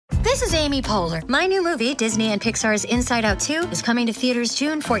This is Amy Poehler. My new movie, Disney and Pixar's Inside Out 2, is coming to theaters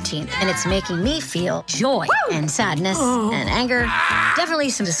June 14th, and it's making me feel joy and sadness and anger, definitely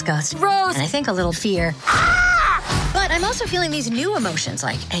some disgust, and I think a little fear. But I'm also feeling these new emotions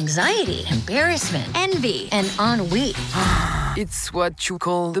like anxiety, embarrassment, envy, and ennui. It's what you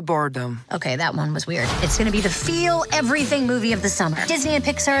call the boredom. Okay, that one was weird. It's going to be the feel everything movie of the summer. Disney and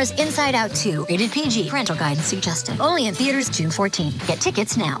Pixar's Inside Out 2, rated PG. Parental guidance suggested. Only in theaters June 14th. Get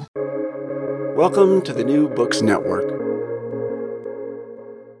tickets now. Welcome to the New Books Network.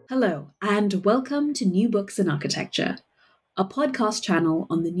 Hello, and welcome to New Books in Architecture, a podcast channel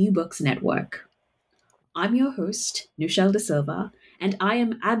on the New Books Network. I'm your host, Nushel De Silva, and I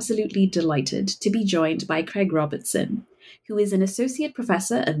am absolutely delighted to be joined by Craig Robertson, who is an associate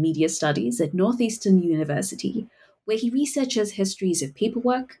professor of media studies at Northeastern University, where he researches histories of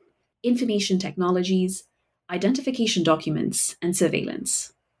paperwork, information technologies, identification documents, and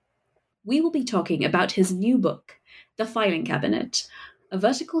surveillance. We will be talking about his new book, The Filing Cabinet, A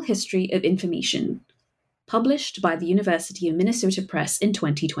Vertical History of Information, published by the University of Minnesota Press in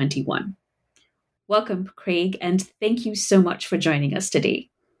 2021. Welcome, Craig, and thank you so much for joining us today.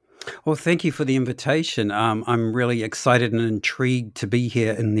 Well, thank you for the invitation. I'm really excited and intrigued to be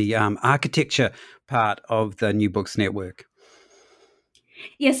here in the architecture part of the New Books Network.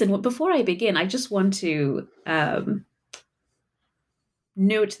 Yes, and before I begin, I just want to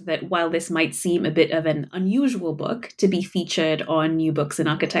note that while this might seem a bit of an unusual book to be featured on New Books in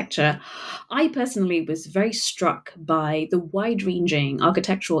Architecture, I personally was very struck by the wide-ranging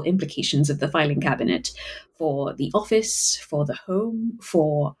architectural implications of the filing cabinet for the office, for the home,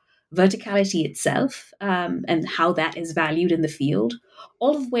 for verticality itself, and how that is valued in the field,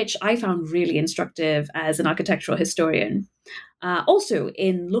 all of which I found really instructive as an architectural historian. Also,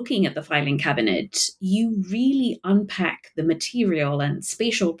 in looking at the filing cabinet, you really unpack the material and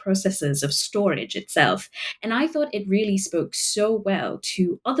spatial processes of storage itself. And I thought it really spoke so well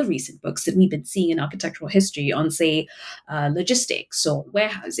to other recent books that we've been seeing in architectural history on, say, logistics or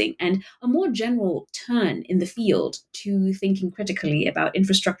warehousing, and a more general turn in the field to thinking critically about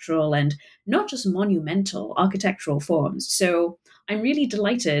infrastructural and not just monumental architectural forms. So I'm really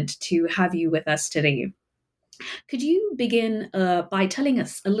delighted to have you with us today. Could you begin by telling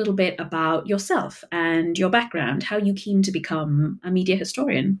us a little bit about yourself and your background, how you came to become a media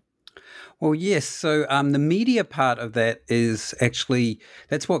historian? Well, yes. So the media part of that is actually,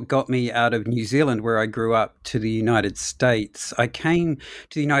 that's what got me out of New Zealand, where I grew up, to the United States. I came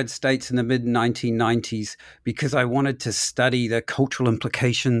to the United States in the mid-1990s because I wanted to study the cultural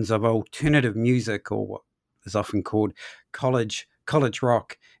implications of alternative music, or what is often called college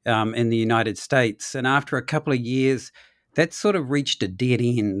rock, in the United States. And after a couple of years, that sort of reached a dead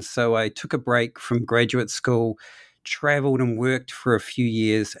end. So I took a break from graduate school, traveled and worked for a few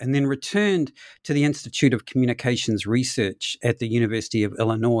years, and then returned to the Institute of Communications Research at the University of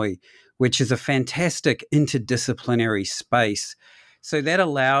Illinois, which is a fantastic interdisciplinary space. So that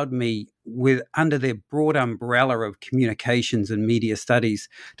allowed me, under their broad umbrella of communications and media studies,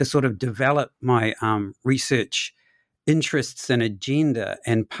 to sort of develop my research interests and agenda.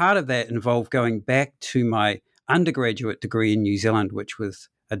 And part of that involved going back to my undergraduate degree in New Zealand, which was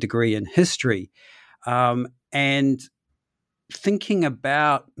a degree in history, and thinking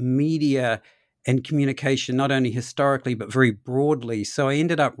about media and communication, not only historically, but very broadly. So I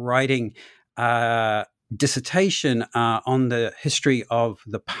ended up writing a dissertation on the history of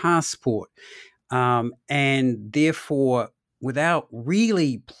the passport. And therefore, without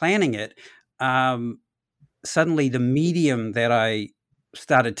really planning it, suddenly the medium that I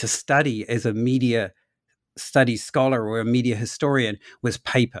started to study as a media studies scholar or a media historian was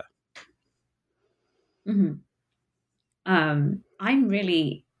paper. Mm-hmm. I'm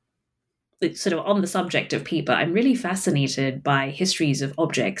really, sort of on the subject of paper, I'm really fascinated by histories of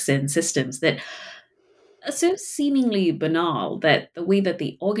objects and systems that are so seemingly banal that the way that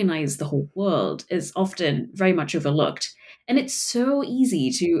they organize the whole world is often very much overlooked. And it's so easy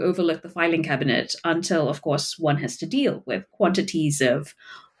to overlook the filing cabinet until, of course, one has to deal with quantities of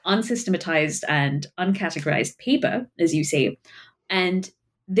unsystematized and uncategorized paper, as you say. And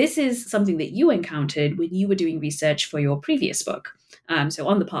this is something that you encountered when you were doing research for your previous book, so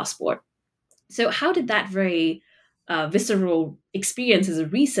on the passport. So how did that very visceral experience as a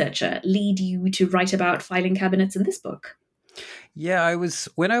researcher lead you to write about filing cabinets in this book? Yeah,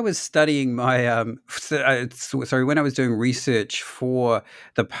 when I was studying when I was doing research for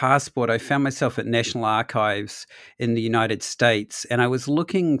the passport, I found myself at National Archives in the United States, and I was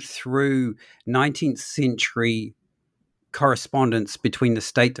looking through 19th century correspondence between the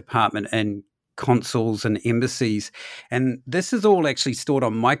State Department and consuls and embassies. And this is all actually stored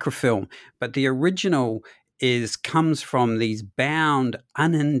on microfilm, but the original comes from these bound,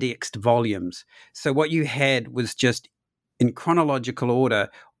 unindexed volumes. So what you had was just in chronological order,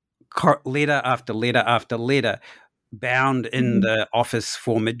 letter after letter after letter, bound in the office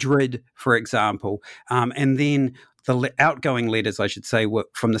for Madrid, for example, and then the outgoing letters, I should say, were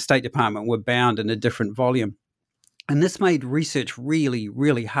from the State Department were bound in a different volume. And this made research really,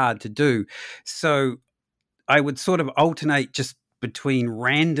 really hard to do. So I would sort of alternate just between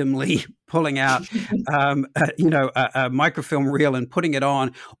randomly pulling out, a microfilm reel and putting it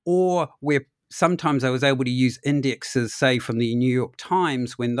on, or where sometimes I was able to use indexes, say, from the New York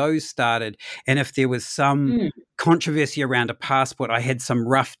Times when those started. And if there was some controversy around a passport, I had some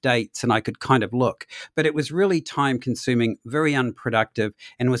rough dates and I could kind of look. But it was really time consuming, very unproductive,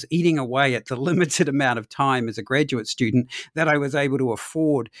 and was eating away at the limited amount of time as a graduate student that I was able to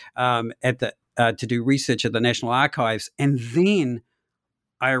afford to do research at the National Archives. And then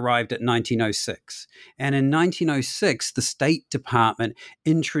I arrived at 1906. And in 1906, the State Department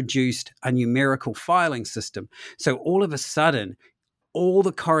introduced a numerical filing system. So all of a sudden, all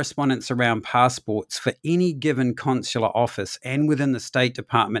the correspondence around passports for any given consular office and within the State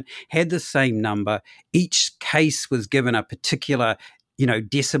Department had the same number. Each case was given a particular,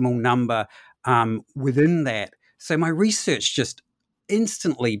 decimal number within that. So my research just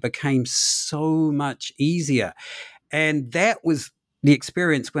instantly became so much easier. And that was the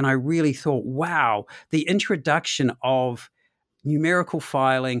experience when I really thought, wow, the introduction of numerical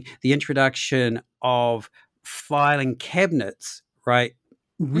filing, the introduction of filing cabinets, right,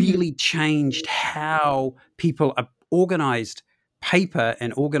 really changed how people organized paper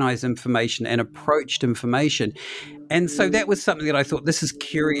and organized information and approached information. And so that was something that I thought, this is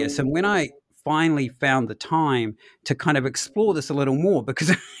curious. And when I finally found the time to kind of explore this a little more,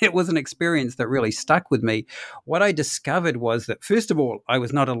 because it was an experience that really stuck with me, what I discovered was that, first of all, I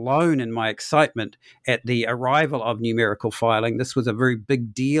was not alone in my excitement at the arrival of numerical filing. This was a very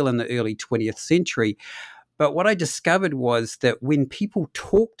big deal in the early 20th century. But what I discovered was that when people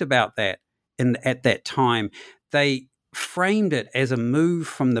talked about that at that time, they framed it as a move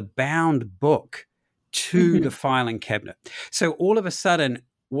from the bound book to the filing cabinet. So all of a sudden,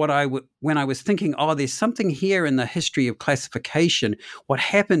 when I was thinking, there's something here in the history of classification, what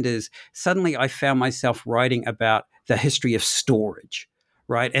happened is suddenly I found myself writing about the history of storage,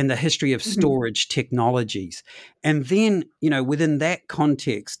 right, and the history of storage technologies. And then, within that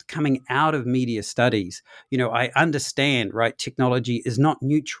context, coming out of media studies, I understand, right, technology is not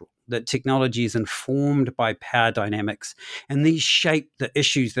neutral, that technology is informed by power dynamics, and these shape the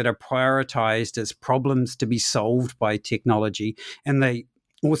issues that are prioritized as problems to be solved by technology, and they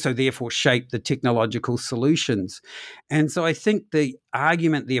also therefore shape the technological solutions. And so I think the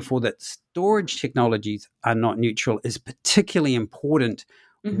argument, therefore, that storage technologies are not neutral is particularly important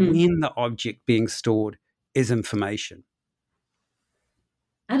when the object being stored is information.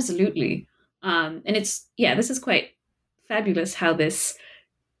 Absolutely. And this is quite fabulous how this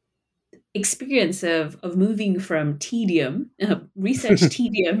experience of moving from tedium, research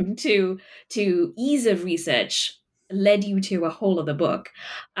tedium to ease of research led you to a whole other book.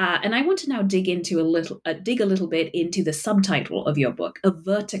 And I want to now dig a little bit into the subtitle of your book, A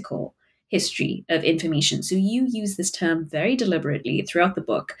Vertical History of Information. So you use this term very deliberately throughout the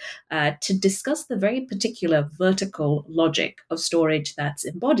book to discuss the very particular vertical logic of storage that's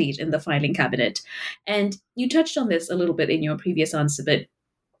embodied in the filing cabinet. And you touched on this a little bit in your previous answer, but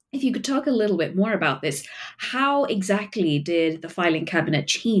if you could talk a little bit more about this, how exactly did the filing cabinet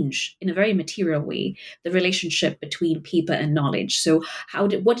change in a very material way the relationship between paper and knowledge? So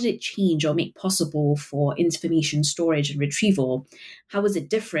what did it change or make possible for information storage and retrieval? How was it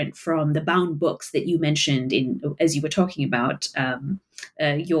different from the bound books that you mentioned as you were talking about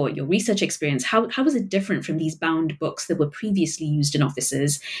your research experience? How was it different from these bound books that were previously used in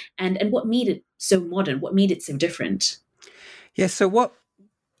offices? And what made it so modern? What made it so different? Yeah, so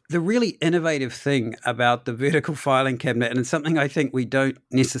the really innovative thing about the vertical filing cabinet, and it's something I think we don't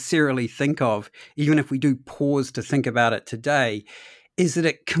necessarily think of, even if we do pause to think about it today, is that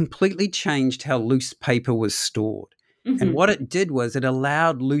it completely changed how loose paper was stored. And what it did was it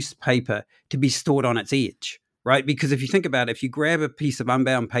allowed loose paper to be stored on its edge, right? Because if you think about it, if you grab a piece of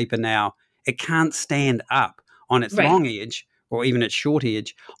unbound paper now, it can't stand up on its long edge or even its short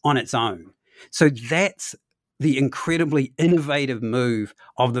edge on its own. So that's the incredibly innovative move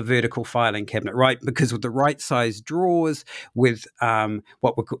of the vertical filing cabinet, right? Because with the right size drawers, with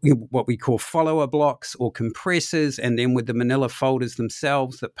what we call follower blocks or compressors, and then with the manila folders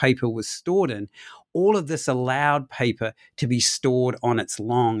themselves that paper was stored in, all of this allowed paper to be stored on its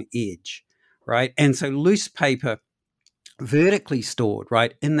long edge, right? And so loose paper, vertically stored,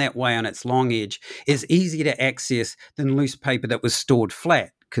 right, in that way on its long edge, is easier to access than loose paper that was stored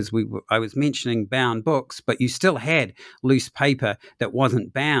flat. Because I was mentioning bound books, but you still had loose paper that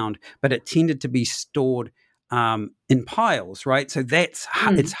wasn't bound, but it tended to be stored in piles, right? So it's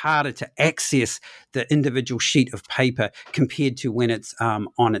harder to access the individual sheet of paper compared to when it's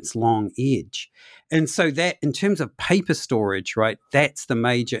on its long edge. And so that, in terms of paper storage, right, that's the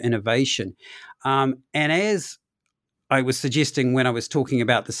major innovation. And as I was suggesting when I was talking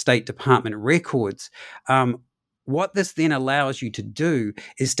about the State Department records, what this then allows you to do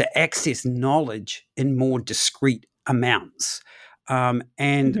is to access knowledge in more discrete amounts.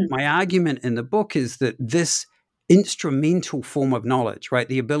 And my argument in the book is that this instrumental form of knowledge, right,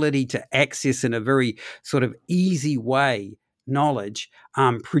 the ability to access in a very sort of easy way knowledge,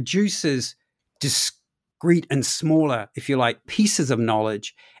 produces discrete and smaller, if you like, pieces of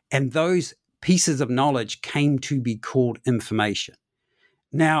knowledge. And those pieces of knowledge came to be called information.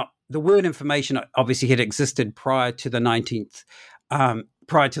 Now, the word information obviously had existed prior to the late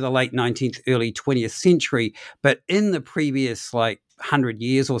 19th, early 20th century, but in the previous 100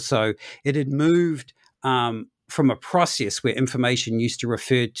 years or so, it had moved from a process where information used to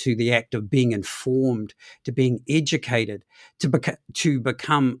refer to the act of being informed, to being educated, to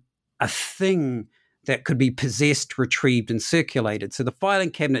become a thing that could be possessed, retrieved, and circulated. So the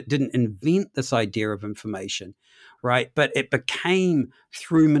filing cabinet didn't invent this idea of information, right? But it became,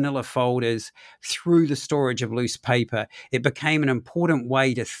 through manila folders, through the storage of loose paper, it became an important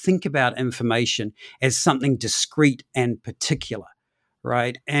way to think about information as something discrete and particular,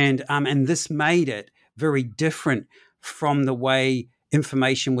 right? And this made it very different from the way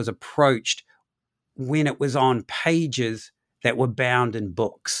information was approached when it was on pages that were bound in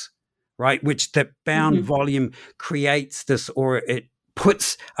books, right? Which the bound volume creates this, or it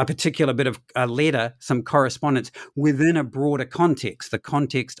puts a particular bit of a letter, some correspondence, within a broader context, the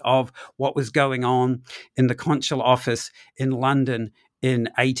context of what was going on in the consular office in London in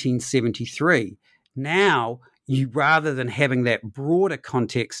 1873. Now, rather than having that broader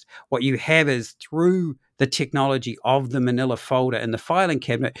context, what you have is, through the technology of the manila folder and the filing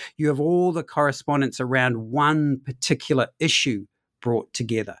cabinet, you have all the correspondence around one particular issue brought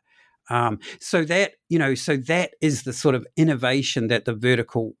together. So that is the sort of innovation that the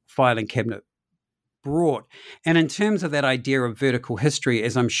vertical filing cabinet brought. And in terms of that idea of vertical history,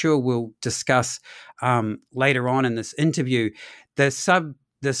 as I'm sure we'll discuss later on in this interview, the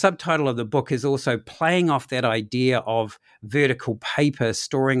subtitle of the book is also playing off that idea of vertical paper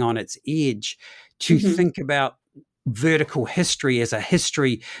storing on its edge to think about vertical history as a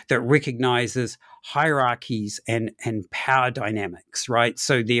history that recognizes hierarchies and power dynamics, right?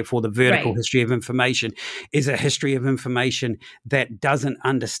 So therefore, the vertical history of information is a history of information that doesn't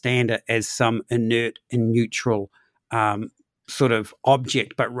understand it as some inert and neutral sort of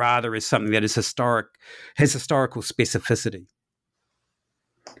object, but rather as something that is has historical specificity.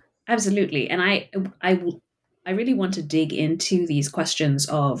 Absolutely. And I really want to dig into these questions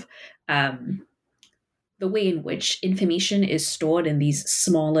of the way in which information is stored in these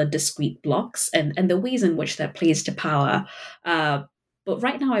smaller, discrete blocks, and the ways in which that plays to power. But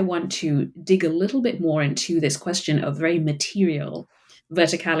right now I want to dig a little bit more into this question of very material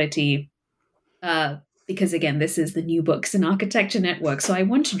verticality, because again, this is the New Books in Architecture Network. So I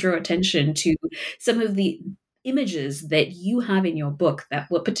want to draw attention to some of the images that you have in your book that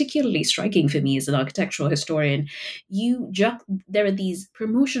were particularly striking for me as an architectural historian. There are these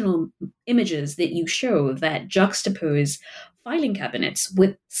promotional images that you show that juxtapose filing cabinets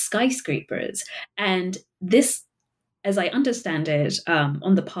with skyscrapers. And this, as I understand it,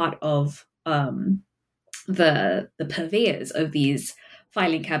 on the part of the purveyors of these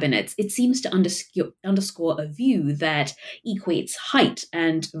filing cabinets, it seems to underscore a view that equates height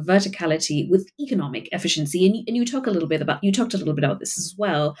and verticality with economic efficiency. And you talked a little bit about this as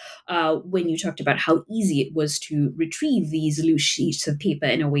well, when you talked about how easy it was to retrieve these loose sheets of paper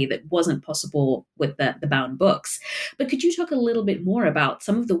in a way that wasn't possible with the bound books. But could you talk a little bit more about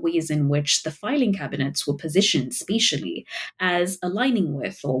some of the ways in which the filing cabinets were positioned spatially as aligning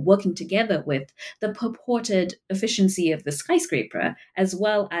with or working together with the purported efficiency of the skyscraper, as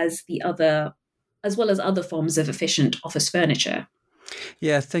well as other forms of efficient office furniture?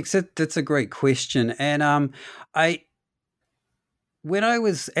 Yeah, thanks. That's a great question. And as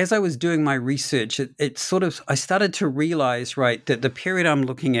I was doing my research, I started to realize, right, that the period I'm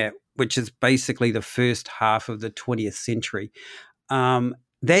looking at, which is basically the first half of the 20th century,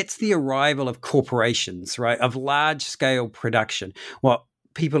 that's the arrival of corporations, right, of large scale production. What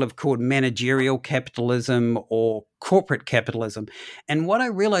people have called managerial capitalism or corporate capitalism. And what I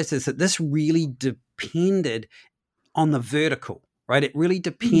realized is that this really depended on the vertical, right? It really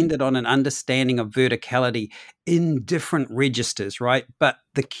depended on an understanding of verticality in different registers, right? But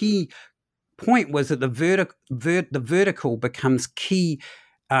the key point was that the vertical becomes key,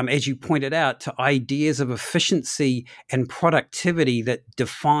 as you pointed out, to ideas of efficiency and productivity that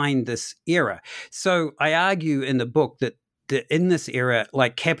define this era. So I argue in the book that in this era,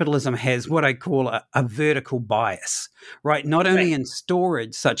 like capitalism has what I call a vertical bias, right? Not only in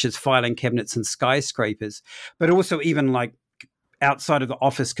storage, such as filing cabinets and skyscrapers, but also even like outside of the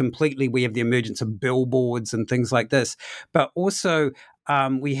office completely, we have the emergence of billboards and things like this. But also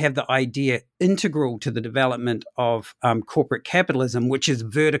we have the idea integral to the development of corporate capitalism, which is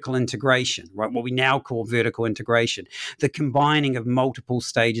vertical integration, right? What we now call vertical integration, the combining of multiple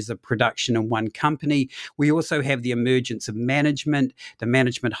stages of production in one company. We also have the emergence of management, the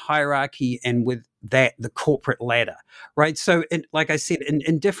management hierarchy, and with that, the corporate ladder, right? So, like I said,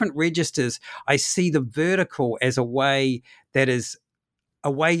 in different registers, I see the vertical as a way that is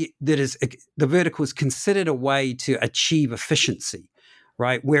the vertical is considered a way to achieve efficiency,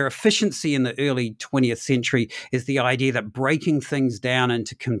 right? Where efficiency in the early 20th century is the idea that breaking things down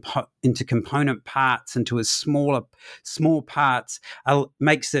into component parts, into as small parts,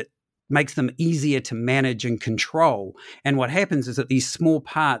 makes them easier to manage and control. And what happens is that these small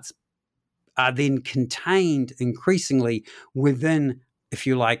parts are then contained increasingly within, if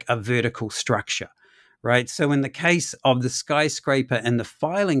you like, a vertical structure. Right. So in the case of the skyscraper and the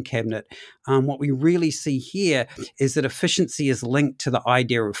filing cabinet, what we really see here is that efficiency is linked to the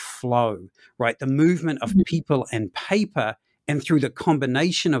idea of flow, right? The movement of people and paper, and through the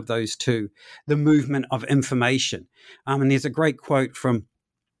combination of those two, the movement of information. And there's a great quote from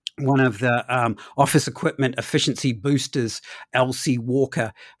one of the office equipment efficiency boosters, L.C.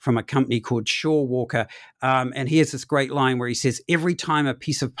 Walker, from a company called Shaw Walker. And he has this great line where he says, every time a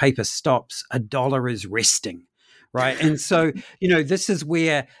piece of paper stops, a dollar is resting. Right. And so, this is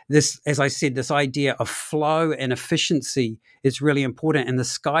where as I said, this idea of flow and efficiency is really important. And the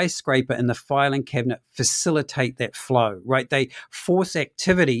skyscraper and the filing cabinet facilitate that flow, right? They force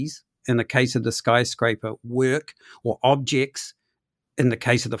activities, in the case of the skyscraper, work or objects. In the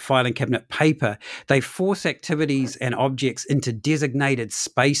case of the filing cabinet, paper, they force activities and objects into designated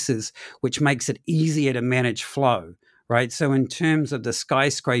spaces, which makes it easier to manage flow, right? So in terms of the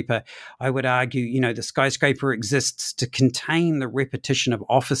skyscraper, I would argue, the skyscraper exists to contain the repetition of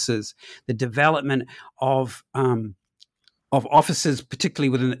offices, the development of offices,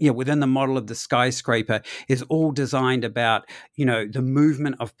 particularly within the model of the skyscraper, is all designed about, the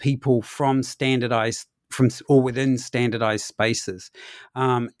movement of people from within standardized spaces.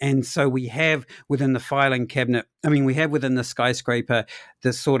 And so we have within the filing cabinet, we have within the skyscraper,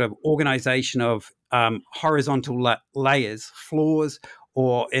 this sort of organization of horizontal layers, floors,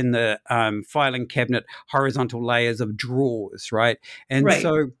 or in the filing cabinet, horizontal layers of drawers, right? And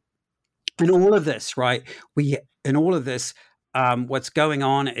so in all of this, right, what's going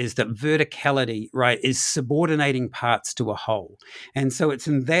on is that verticality, right, is subordinating parts to a whole. And so it's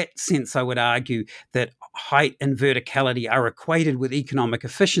in that sense, I would argue, that height and verticality are equated with economic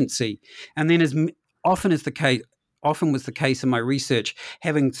efficiency. And then as often was the case in my research,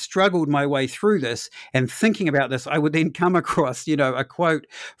 having struggled my way through this and thinking about this, I would then come across, a quote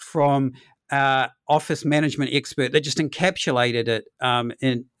from office management expert that just encapsulated it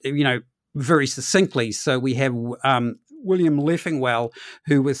very succinctly. So we have William Leffingwell,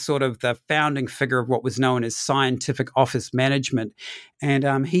 who was sort of the founding figure of what was known as scientific office management.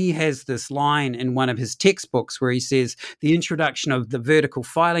 And he has this line in one of his textbooks where he says, the introduction of the vertical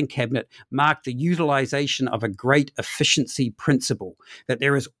filing cabinet marked the utilization of a great efficiency principle, that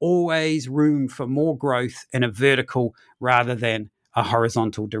there is always room for more growth in a vertical rather than a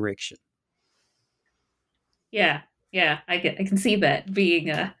horizontal direction. Yeah, I can see that being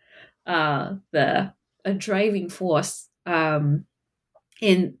a driving force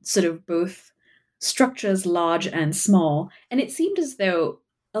in sort of both structures large and small. And it seemed as though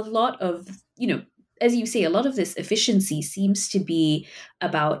a lot of, as you say, a lot of this efficiency seems to be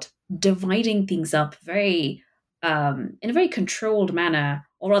about dividing things up very in a very controlled manner,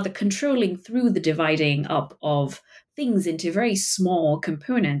 or rather controlling through the dividing up of things into very small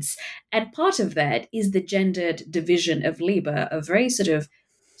components. And part of that is the gendered division of labor, a very sort of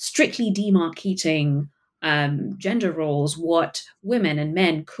strictly demarcating gender roles, what women and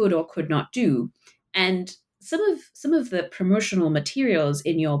men could or could not do. And some of the promotional materials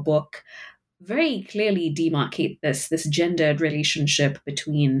in your book very clearly demarcate this gendered relationship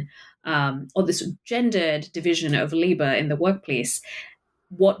between, or this gendered division of labor in the workplace.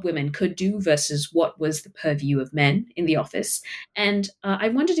 what women could do versus what was the purview of men in the office. And I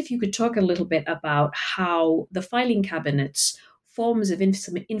wondered if you could talk a little bit about how the filing cabinets, forms of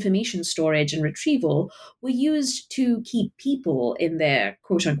information storage and retrieval, were used to keep people in their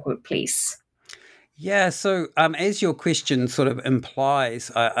quote unquote place. Yeah, so as your question sort of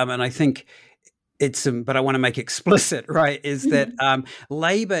implies, I think it's, but I want to make explicit, right, is that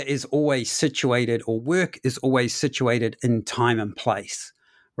labor is always situated, or work is always situated in time and place,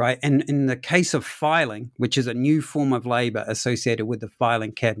 right? And in the case of filing, which is a new form of labor associated with the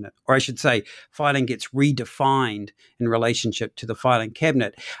filing cabinet, or I should say, filing gets redefined in relationship to the filing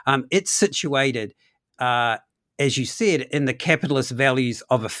cabinet, it's situated, as you said, in the capitalist values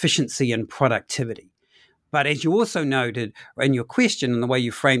of efficiency and productivity. But as you also noted in your question and the way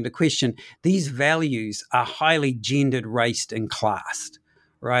you framed the question, these values are highly gendered, raced, and classed,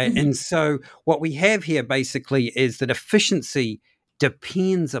 right? Mm-hmm. And so what we have here basically is that efficiency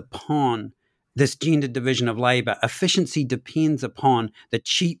depends upon this gendered division of labor. Efficiency depends upon the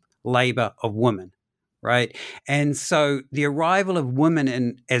cheap labor of women, right? And so the arrival of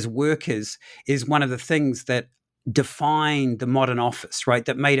women as workers is one of the things that defined the modern office, right?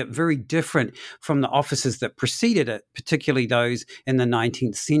 That made it very different from the offices that preceded it, particularly those in the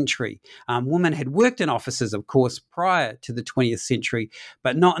 19th century. Women had worked in offices, of course, prior to the 20th century,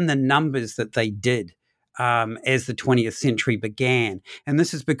 but not in the numbers that they did as the 20th century began. And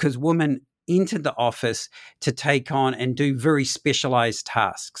this is because women entered the office to take on and do very specialized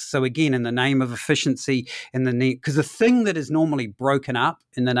tasks. So again, in the name of efficiency, because the thing that is normally broken up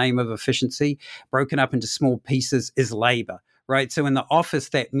in the name of efficiency, broken up into small pieces, is labor, right? So in the office,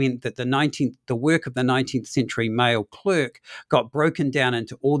 that meant that the work of the 19th century male clerk got broken down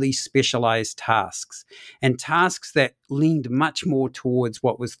into all these specialized tasks, and tasks that leaned much more towards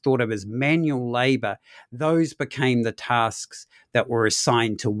what was thought of as manual labor. Those became the tasks that were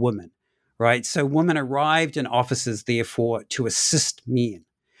assigned to women. Right. So women arrived in offices, therefore, to assist men.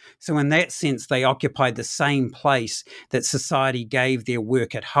 So in that sense, they occupied the same place that society gave their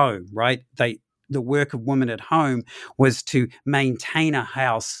work at home, right? The work of women at home was to maintain a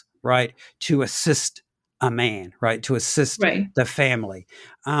house, right? To assist a man, right? To assist the family.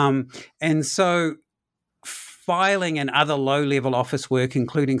 And so filing and other low-level office work,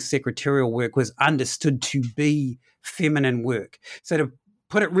 including secretarial work, was understood to be feminine work. So to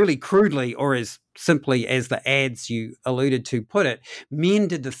put it really crudely, or as simply as the ads you alluded to put it, men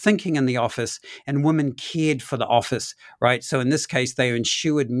did the thinking in the office and women cared for the office, right? So in this case, they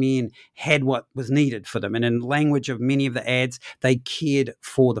ensured men had what was needed for them. And in language of many of the ads, they cared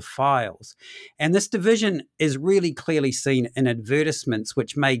for the files. And this division is really clearly seen in advertisements,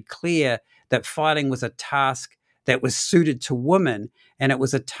 which made clear that filing was a task that was suited to women, and it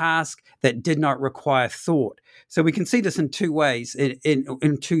was a task that did not require thought. So we can see this in two ways,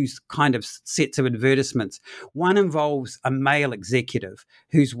 in two kind of sets of advertisements. One involves a male executive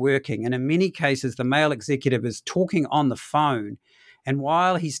who's working, and in many cases, the male executive is talking on the phone, and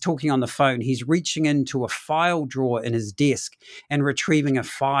while he's talking on the phone, he's reaching into a file drawer in his desk and retrieving a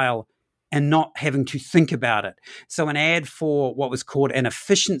file and not having to think about it. So an ad for what was called an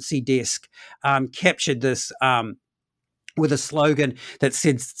efficiency desk captured this with a slogan that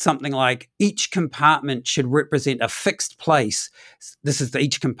said something like, each compartment should represent a fixed place. This is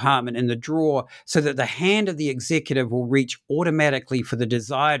each compartment in the drawer, so that the hand of the executive will reach automatically for the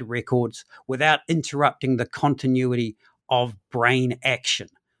desired records without interrupting the continuity of brain action.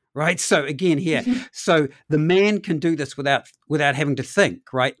 Right. So again, here, so the man can do this without having to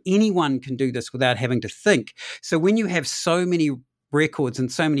think, right? Anyone can do this without having to think. So when you have so many records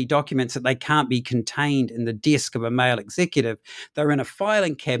and so many documents that they can't be contained in the desk of a male executive, they're in a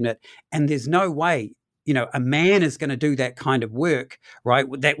filing cabinet, and there's no way, a man is going to do that kind of work, right?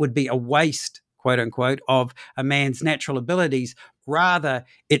 That would be a waste, quote unquote, of a man's natural abilities. Rather,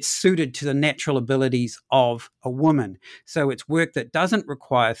 it's suited to the natural abilities of a woman. So it's work that doesn't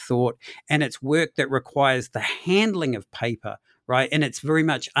require thought, and it's work that requires the handling of paper, right? And it's very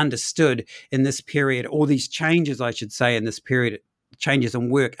much understood in this period, all these changes, I should say, in this period, changes in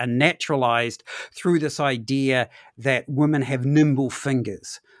work are naturalized through this idea that women have nimble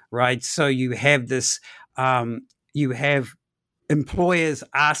fingers, right? So you have this, you have employers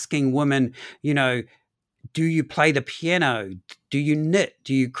asking women, do you play the piano? Do you knit?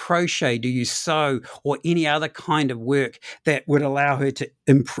 Do you crochet? Do you sew? Or any other kind of work that would allow her to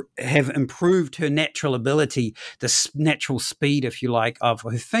have improved her natural ability, the natural speed, if you like, of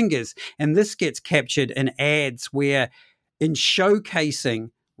her fingers. And this gets captured in ads where, in showcasing,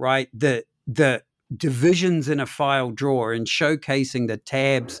 right, the divisions in a file drawer, and showcasing the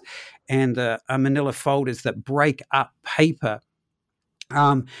tabs and the manila folders that break up paper,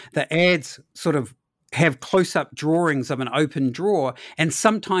 the ads sort of have close-up drawings of an open drawer, and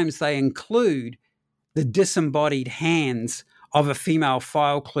sometimes they include the disembodied hands of a female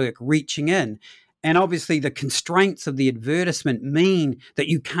file clerk reaching in. And obviously the constraints of the advertisement mean that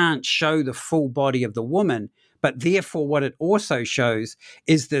you can't show the full body of the woman, but therefore what it also shows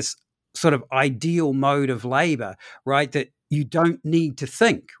is this sort of ideal mode of labor, right? That you don't need to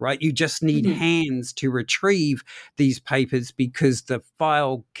think, right? You just need hands to retrieve these papers because the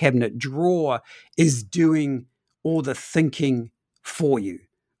file cabinet drawer is doing all the thinking for you,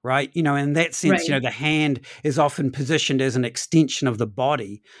 right? In that sense, Right. the hand is often positioned as an extension of the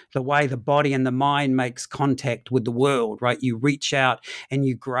body, the way the body and the mind makes contact with the world, right? You reach out and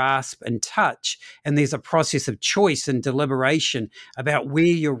you grasp and touch, and there's a process of choice and deliberation about where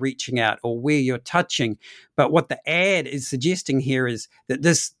you're reaching out or where you're touching. But what the ad is suggesting here is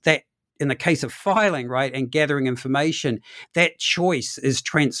that in the case of filing, right, and gathering information, that choice is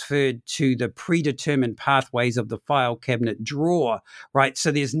transferred to the predetermined pathways of the file cabinet drawer, right?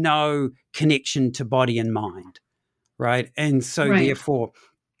 So there's no connection to body and mind, right? And so therefore,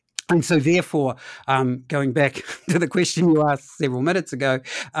 going back to the question you asked several minutes ago,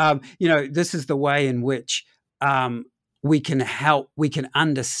 this is the way in which we can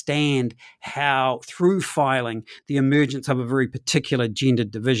understand how, through filing, the emergence of a very particular gendered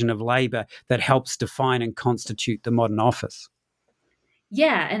division of labor that helps define and constitute the modern office.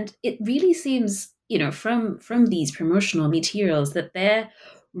 Yeah, and it really seems, from these promotional materials that they're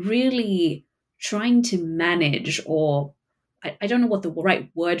really trying to manage, or I don't know what the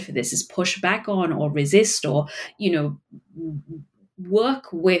right word for this is, push back on or resist, or, work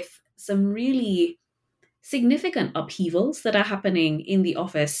with some really significant upheavals that are happening in the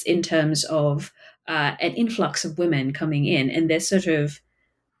office in terms of an influx of women coming in, and they're sort of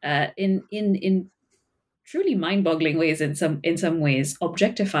in truly mind-boggling ways, in some ways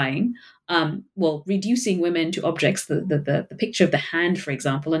objectifying, reducing women to objects. The picture of the hand, for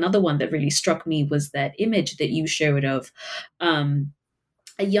example. Another one that really struck me was that image that you showed of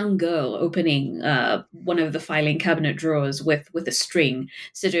a young girl opening one of the filing cabinet drawers with a string,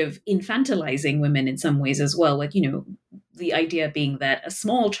 sort of infantilizing women in some ways as well. Like, the idea being that a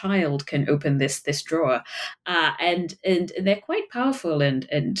small child can open this drawer, and they're quite powerful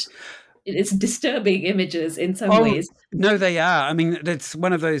and it's disturbing images in some ways. No, they are. I mean, that's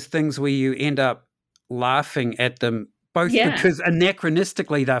one of those things where you end up laughing at them, both because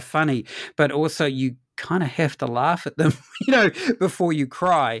anachronistically they're funny, but also you kind of have to laugh at them, before you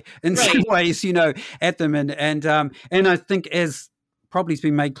cry in some ways, at them. And I think, as probably has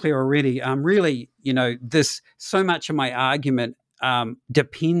been made clear already, really, so much of my argument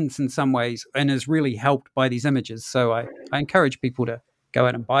depends in some ways and is really helped by these images. So I encourage people to go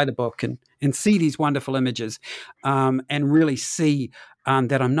out and buy the book and see these wonderful images, and really see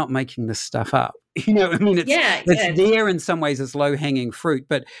that I'm not making this stuff up. It's there in some ways as low-hanging fruit.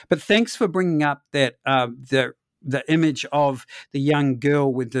 But thanks for bringing up that the image of the young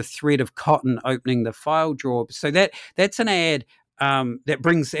girl with the thread of cotton opening the file drawer. So that's an ad that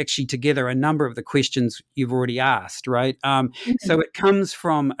brings actually together a number of the questions you've already asked, right? So it comes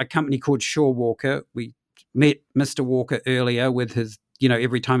from a company called Shaw Walker. We met Mr. Walker earlier with his,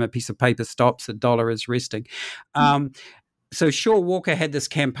 every time a piece of paper stops, a dollar is resting. So Shaw Walker had this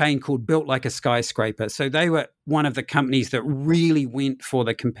campaign called Built Like a Skyscraper. So they were one of the companies that really went for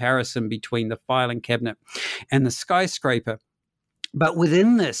the comparison between the filing cabinet and the skyscraper. But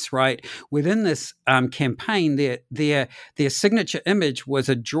within this, campaign, their signature image was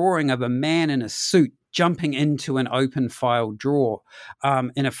a drawing of a man in a suit jumping into an open file drawer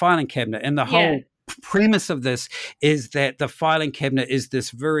in a filing cabinet. And the whole premise of this is that the filing cabinet is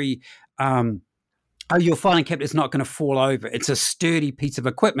this very your filing cabinet is not going to fall over. It's a sturdy piece of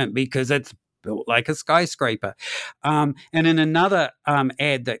equipment because it's built like a skyscraper. And in another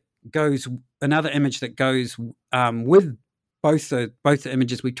image that goes with both the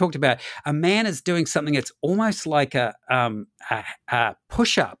images we talked about, a man is doing something that's almost like a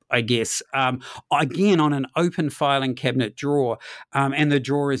push-up, I guess, again on an open filing cabinet drawer, and the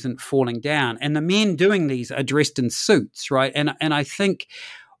drawer isn't falling down. And the men doing these are dressed in suits, right? And I think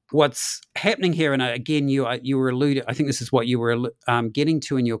what's happening here, and again, you were alluding, I think this is what you were getting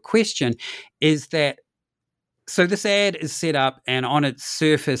to in your question, is that, so this ad is set up, and on its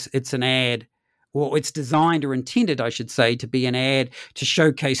surface, it's an ad, or it's designed or intended, I should say, to be an ad to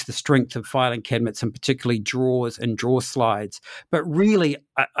showcase the strength of filing cabinets, and particularly drawers and drawer slides. But really,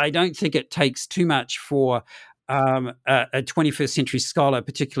 I don't think it takes too much for a 21st century scholar,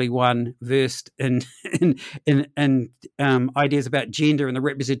 particularly one versed in ideas about gender and the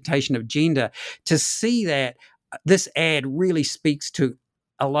representation of gender, to see that this ad really speaks to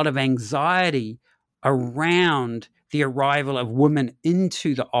a lot of anxiety around the arrival of women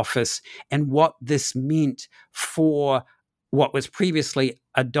into the office and what this meant for what was previously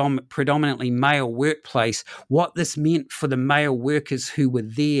a predominantly male workplace, what this meant for the male workers who were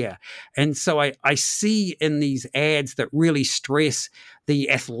there. And so I see in these ads that really stress the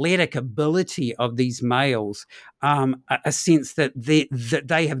athletic ability of these males, a sense that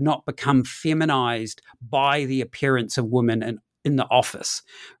they have not become feminized by the appearance of women in the office,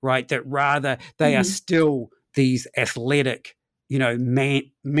 right? That rather they are still these athletic,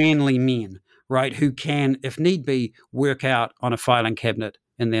 manly men, right, who can, if need be, work out on a filing cabinet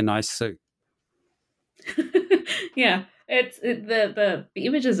in their nice suit. Yeah, the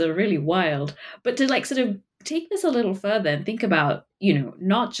images are really wild. But to like sort of take this a little further and think about,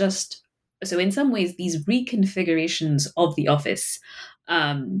 not just, so in some ways these reconfigurations of the office,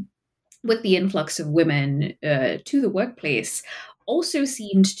 with the influx of women to the workplace, also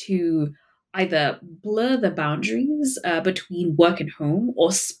seemed to either blur the boundaries between work and home,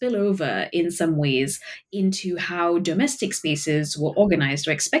 or spill over in some ways into how domestic spaces were organized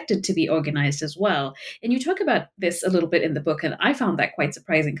or expected to be organized as well. And you talk about this a little bit in the book, and I found that quite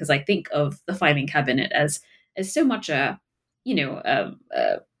surprising because I think of the filing cabinet as so much a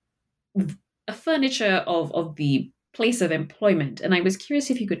furniture of the place of employment. And I was curious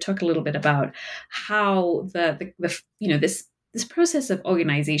if you could talk a little bit about how the this process of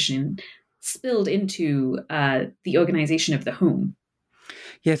organization spilled into the organization of the home.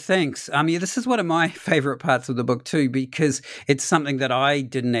 Yeah, thanks. This is one of my favorite parts of the book too, because it's something that I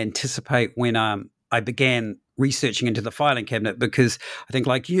didn't anticipate when I began researching into the filing cabinet, because I think,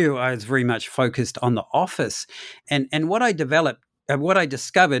 like you, I was very much focused on the office, and what I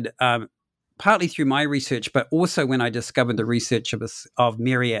discovered, partly through my research, but also when I discovered the research of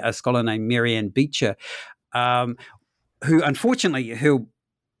a scholar named Marianne Beecher, who unfortunately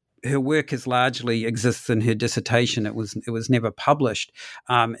her work is largely exists in her dissertation. It was never published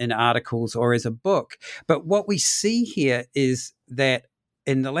in articles or as a book. But what we see here is that,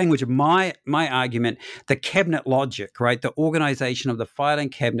 in the language of my argument, the cabinet logic, right, the organization of the filing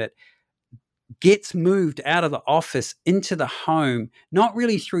cabinet, gets moved out of the office into the home, not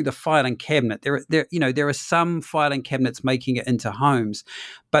really through the filing cabinet. There are some filing cabinets making it into homes,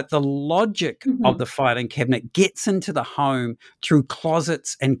 but the logic of the filing cabinet gets into the home through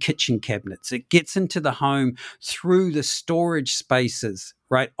closets and kitchen cabinets. It gets into the home through the storage spaces,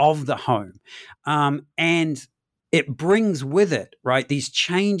 right, of the home. And it brings with it, right, these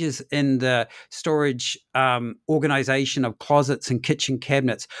changes in the storage organization of closets and kitchen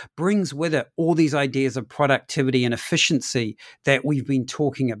cabinets, brings with it all these ideas of productivity and efficiency that we've been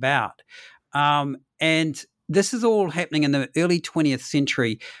talking about. And this is all happening in the early 20th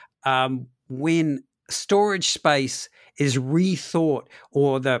century, when storage space is rethought,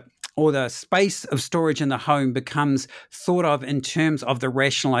 or the space of storage in the home becomes thought of in terms of the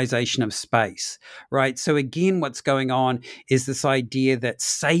rationalization of space, right? So again, what's going on is this idea that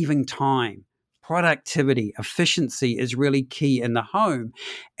saving time, productivity, efficiency is really key in the home.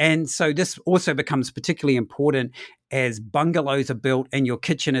 And so this also becomes particularly important as bungalows are built and your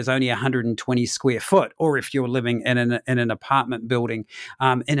kitchen is only 120 square foot, or if you're living in an apartment building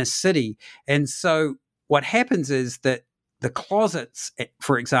in a city. And so what happens is that the closets,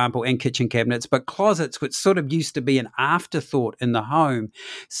 for example, and kitchen cabinets, but closets, which sort of used to be an afterthought in the home,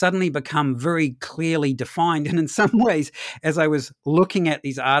 suddenly become very clearly defined. And in some ways, as I was looking at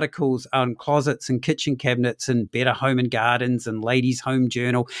these articles on closets and kitchen cabinets and Better Home and Gardens and Ladies' Home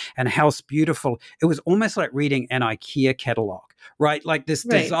Journal and House Beautiful, it was almost like reading an IKEA catalog. Right, like this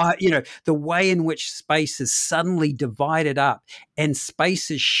desire, the way in which space is suddenly divided up and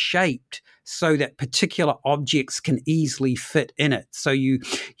space is shaped so that particular objects can easily fit in it. So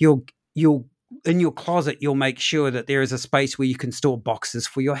you'll in your closet, you'll make sure that there is a space where you can store boxes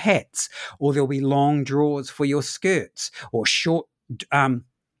for your hats, or there'll be long drawers for your skirts, or short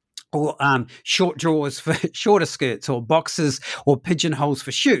drawers for shorter skirts, or boxes or pigeonholes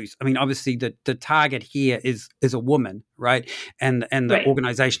for shoes. I mean, obviously the target here is a woman, right? And the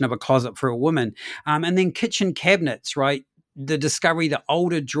organization of a closet for a woman. And then kitchen cabinets, right? The discovery that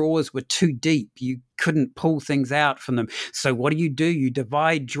older drawers were too deep. You couldn't pull things out from them. So what do? You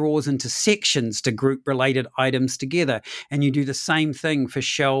divide drawers into sections to group related items together. And you do the same thing for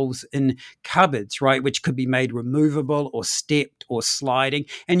shelves in cupboards, right? Which could be made removable or stepped or sliding.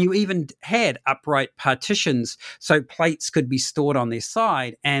 And you even had upright partitions so plates could be stored on their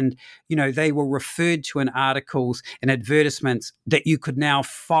side. And, they were referred to in articles and advertisements that you could now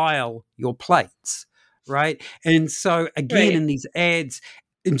file your plates. Right. And so again, in these ads,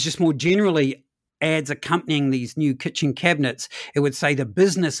 and just more generally, ads accompanying these new kitchen cabinets, it would say the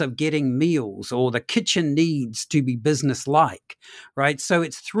business of getting meals, or the kitchen needs to be business-like, right? So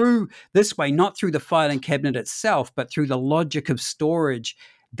it's through this way, not through the filing cabinet itself, but through the logic of storage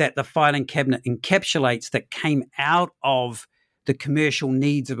that the filing cabinet encapsulates, that came out of the commercial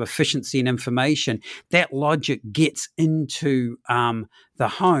needs of efficiency and information. That logic gets into the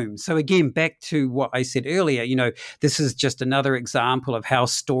home. So again, back to what I said earlier, this is just another example of how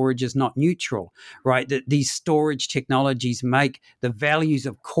storage is not neutral, right? That these storage technologies make the values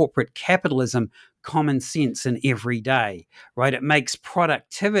of corporate capitalism common sense in every day, right? It makes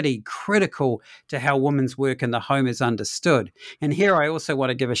productivity critical to how women's work in the home is understood. And here I also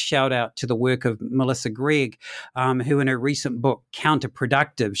want to give a shout out to the work of Melissa Gregg, who in her recent book,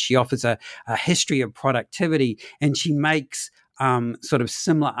 Counterproductive, she offers a history of productivity, and she makes sort of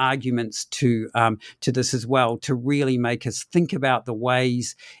similar arguments to this as well, to really make us think about the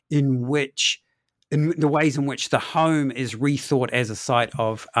ways in which the home is rethought as a site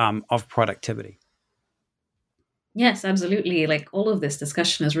of productivity. Yes, absolutely. Like, all of this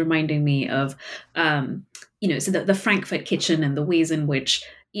discussion is reminding me of, so the Frankfurt Kitchen and the ways in which,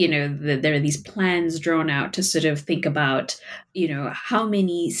 there are these plans drawn out to sort of think about, how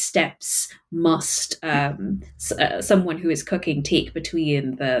many steps must someone who is cooking take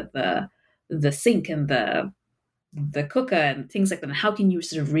between the sink and the cooker and things like that. And how can you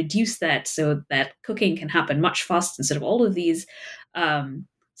sort of reduce that so that cooking can happen much faster, and sort of all of these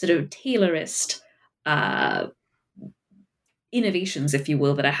sort of Taylorist innovations, if you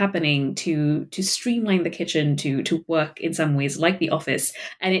will, that are happening to streamline the kitchen to work in some ways like the office.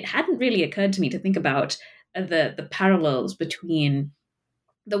 And it hadn't really occurred to me to think about the parallels between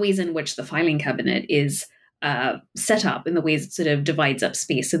the ways in which the filing cabinet is set up, in the ways it sort of divides up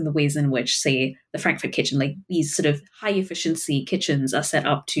space, in the ways in which, say, the Frankfurt Kitchen, like these sort of high efficiency kitchens, are set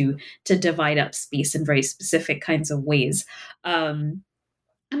up to divide up space in very specific kinds of ways. I'm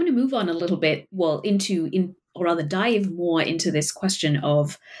going to move on a little bit, or rather dive more into this question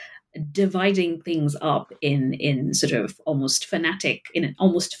of dividing things up in sort of in an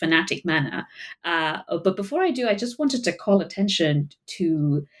almost fanatic manner. But before I do, I just wanted to call attention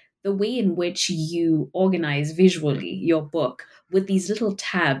to the way in which you organize visually your book, with these little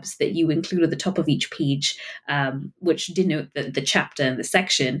tabs that you include at the top of each page, which denote the chapter and the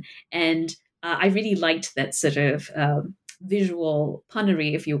section. And I really liked that sort of visual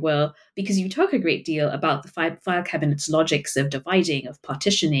punnery, if you will, because you talk a great deal about the file cabinet's logics of dividing, of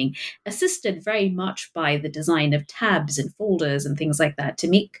partitioning, assisted very much by the design of tabs and folders and things like that to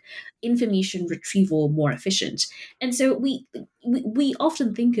make information retrieval more efficient. And so we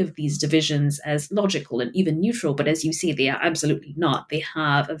often think of these divisions as logical and even neutral, but as you say, they are absolutely not. They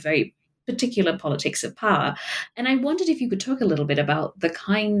have a very particular politics of power. And I wondered if you could talk a little bit about the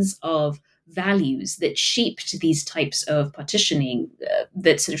kinds of values that shaped these types of partitioning,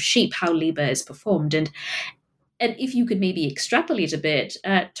 that sort of shape how labor is performed. And if you could maybe extrapolate a bit,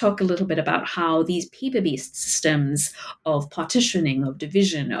 talk a little bit about how these paper-based systems of partitioning, of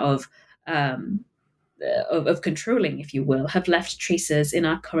division, of controlling, if you will, have left traces in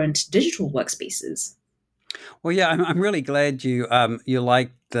our current digital workspaces. Well, yeah, I'm really glad you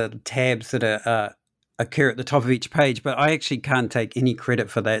like the tabs that occur at the top of each page, but I actually can't take any credit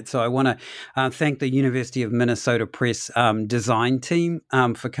for that. So I want to thank the University of Minnesota Press design team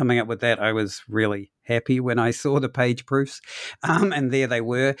for coming up with that. I was really happy when I saw the page proofs, and there they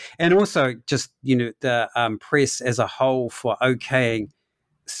were. And also just, the press as a whole for okaying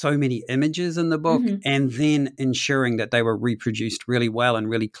so many images in the book, and then ensuring that they were reproduced really well and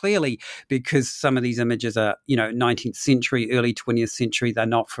really clearly, because some of these images are, 19th century, early 20th century. They're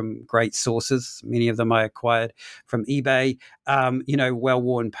not from great sources. Many of them I acquired from eBay,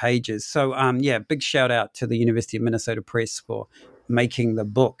 well-worn pages. So, big shout out to the University of Minnesota Press for making the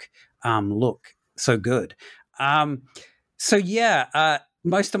book look so good.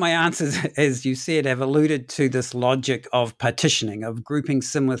 Most of my answers, as you said, have alluded to this logic of partitioning, of grouping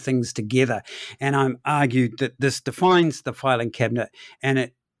similar things together. And I'm argued that this defines the filing cabinet, and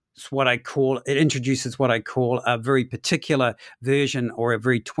it introduces what I call a very particular version, or a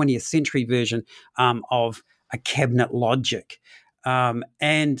very 20th century version of a cabinet logic.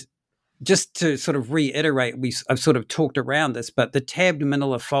 And just to sort of reiterate, I've sort of talked around this, but the tabbed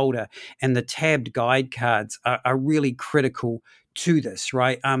manila folder and the tabbed guide cards are really critical to this,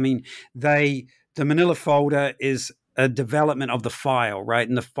 right? I mean, the manila folder is a development of the file, right?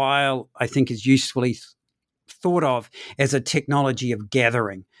 And the file, I think, is usefully thought of as a technology of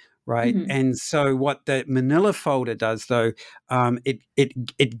gathering, right? Mhm. And so what the manila folder does, though,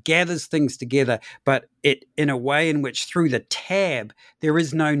 it gathers things together, but it in a way in which through the tab there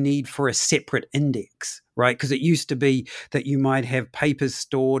is no need for a separate index, right? Because it used to be that you might have papers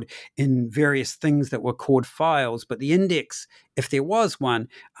stored in various things that were called files, but the index, if there was one,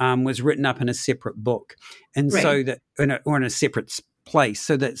 was written up in a separate book, and Right. so that or in a separate place,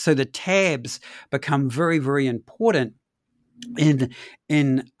 so the tabs become very, very important in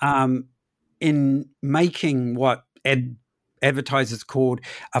in um, in making what advertisers called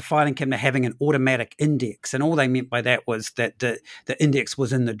a filing cabinet having an automatic index, and all they meant by that was that the index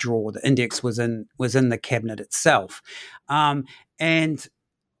was in the drawer, the index was in the cabinet itself, and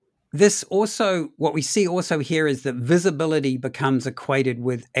this also, what we see also here is that visibility becomes equated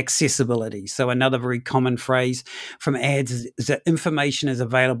with accessibility. So another very common phrase from ads is that information is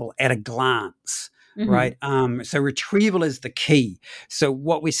available at a glance, Mhm. right? So retrieval is the key. So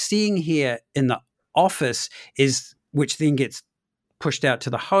what we're seeing here in the office is, which then gets pushed out to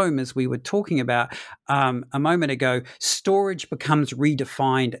the home, as we were talking about a moment ago, storage becomes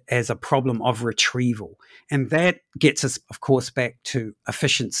redefined as a problem of retrieval. And that gets us, of course, back to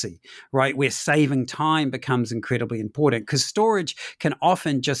efficiency, right? Where saving time becomes incredibly important, because storage can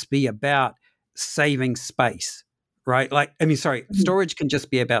often just be about saving space. Right. Mhm. Storage can just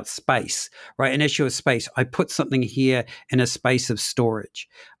be about space, right? An issue of space. I put something here in a space of storage.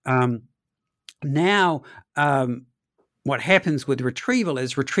 Now, what happens with retrieval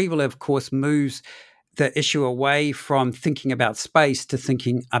is retrieval, of course, moves the issue away from thinking about space to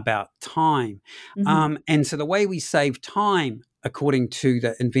thinking about time. Mhm. And so the way we save time, according to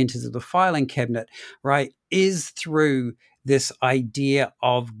the inventors of the filing cabinet, right, is through this idea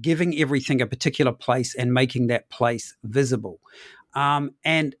of giving everything a particular place and making that place visible.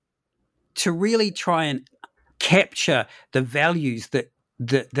 And to really try and capture the values that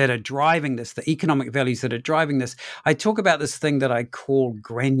are driving this, the economic values that are driving this, I talk about this thing that I call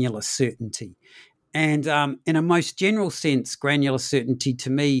granular certainty. And in a most general sense, granular certainty to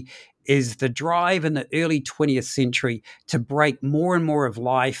me is the drive in the early 20th century to break more and more of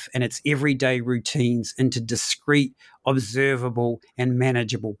life and its everyday routines into discrete, observable, and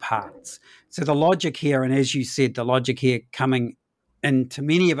manageable parts. So the logic here, and as you said, the logic here coming into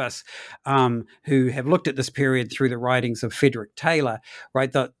many of us who have looked at this period through the writings of Frederick Taylor,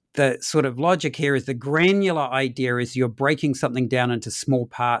 right? The sort of logic here is the granular idea is you're breaking something down into small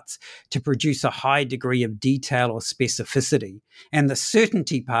parts to produce a high degree of detail or specificity. And the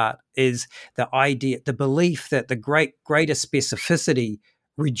certainty part is the idea, the belief that the greater specificity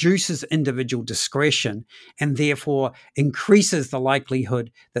reduces individual discretion and therefore increases the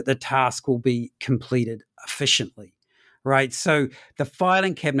likelihood that the task will be completed efficiently. Right. So the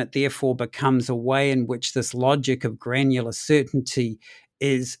filing cabinet therefore becomes a way in which this logic of granular certainty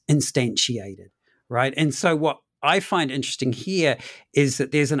is instantiated, right? And so what I find interesting here is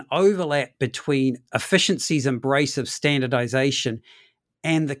that there's an overlap between efficiency's embrace of standardization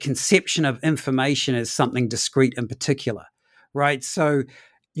and the conception of information as something discrete in particular, right? So,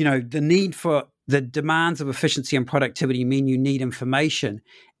 the need for the demands of efficiency and productivity mean you need information,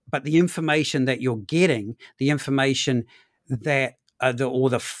 but the information that you're getting, the information that or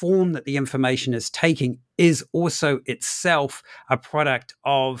the form that the information is taking is also itself a product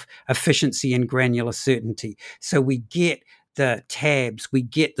of efficiency and granular certainty. So we get the tabs, we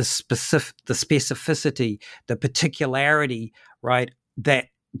get the specificity, the particularity, right? That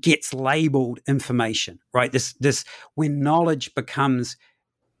gets labeled information, right? This when knowledge becomes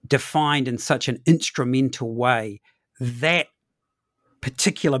defined in such an instrumental way, that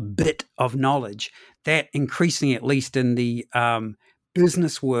particular bit of knowledge, that increasingly, at least in the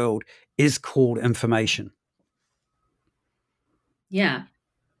business world, is called information. Yeah.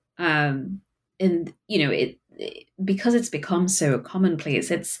 And because it's become so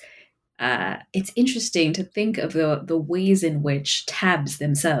commonplace, it's interesting to think of the ways in which tabs,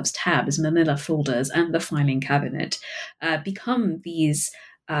 manila folders, and the filing cabinet become these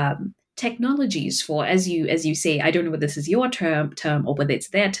technologies for, as you say, I don't know whether this is your term or whether it's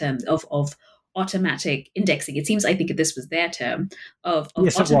their term of automatic indexing. It seems, I think this was their term of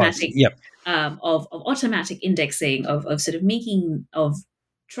Yes, it was. automatic Yep. of automatic indexing of sort of making of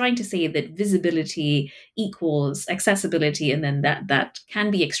trying to say that visibility equals accessibility, and then that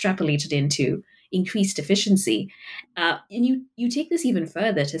can be extrapolated into increased efficiency. And you take this even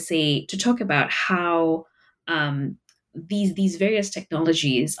further to talk about how these various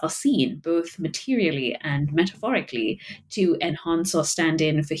technologies are seen both materially and metaphorically to enhance or stand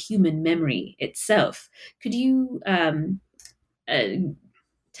in for human memory itself. Could you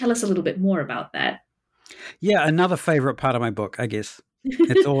tell us a little bit more about that? Yeah, another favorite part of my book, I guess.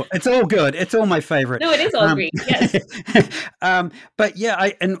 It's all good. It's all my favorite. No, it is all green. Yes. But yeah,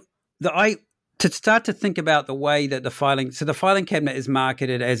 I to start to think about the way that the filing cabinet is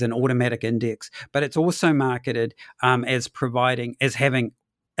marketed as an automatic index, but it's also marketed as having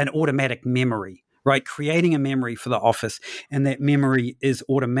an automatic memory, right? Creating a memory for the office, and that memory is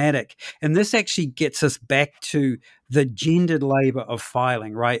automatic. And this actually gets us back to the gendered labor of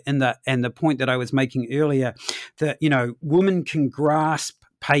filing, right? And the point that I was making earlier, that, women can grasp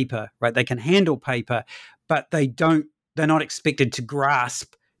paper, right? They can handle paper, but they're not expected to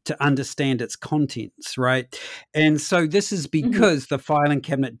grasp to understand its contents, right? And so this is because the filing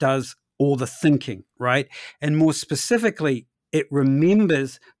cabinet does all the thinking, right? And more specifically, it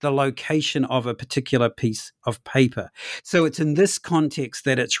remembers the location of a particular piece of paper. So it's in this context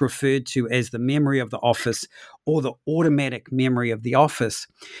that it's referred to as the memory of the office, or the automatic memory of the office.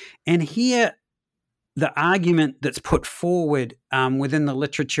 And here, the argument that's put forward within the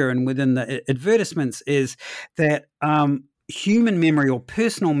literature and within the advertisements is that human memory, or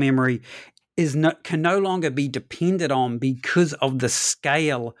personal memory, can no longer be depended on because of the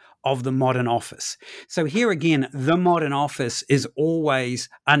scale of the modern office. So here again, the modern office is always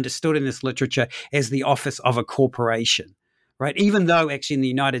understood in this literature as the office of a corporation, right? Even though actually in the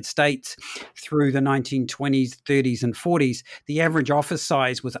United States, through the 1920s, 30s, and 40s, the average office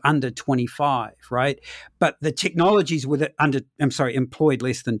size was under 25, right? But the technologies employed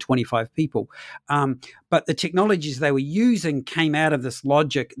less than 25 people. But the technologies they were using came out of this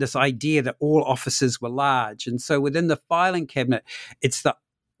logic, this idea that all offices were large. And so within the filing cabinet,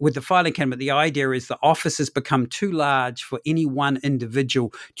 with the filing cabinet, the idea is the offices become too large for any one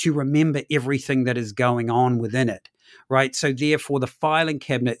individual to remember everything that is going on within it, right? So therefore, the filing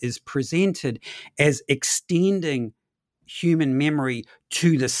cabinet is presented as extending human memory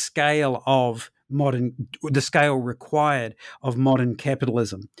to the scale required of modern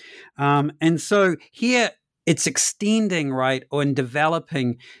capitalism. And so here it's extending, right, or in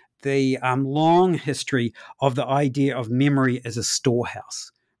developing the long history of the idea of memory as a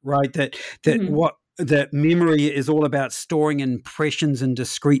storehouse, right? That memory is all about storing impressions in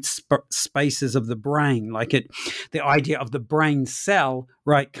discrete spaces of the brain. The idea of the brain cell,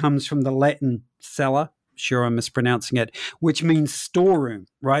 right, comes from the Latin cella, sure I'm mispronouncing it, which means storeroom,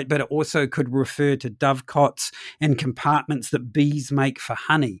 right? But it also could refer to dovecots and compartments that bees make for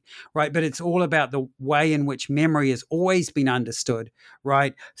honey, right? But it's all about the way in which memory has always been understood,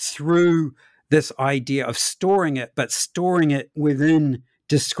 right, through this idea of storing it, but storing it within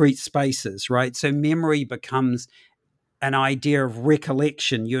discrete spaces, right? So memory becomes an idea of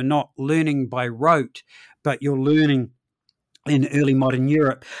recollection. You're not learning by rote, but you're learning in early modern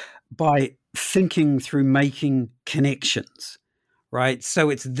Europe by thinking through making connections, right? So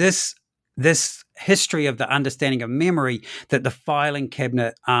it's this history of the understanding of memory that the filing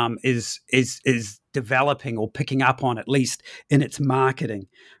cabinet is developing or picking up on, at least in its marketing,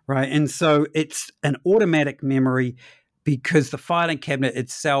 right? And so it's an automatic memory because the filing cabinet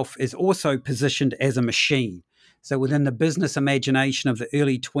itself is also positioned as a machine. So within the business imagination of the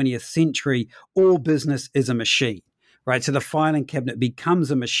early 20th century, all business is a machine, right? So the filing cabinet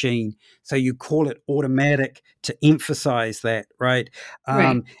becomes a machine. So you call it automatic to emphasize that, right?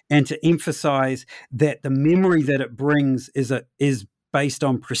 And to emphasize that the memory that it brings is based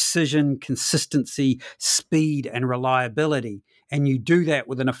on precision, consistency, speed, and reliability. And you do that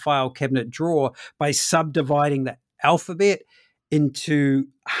within a file cabinet drawer by subdividing the alphabet into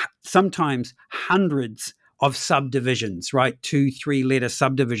sometimes hundreds of subdivisions, right? 2-3 letter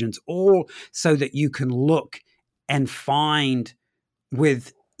subdivisions, all so that you can look and find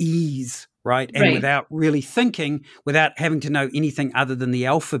with ease, right? And without really thinking, without having to know anything other than the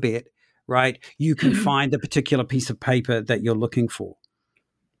alphabet, right? You can find the particular piece of paper that you're looking for.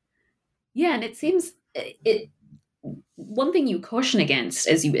 Yeah, and it seems one thing you caution against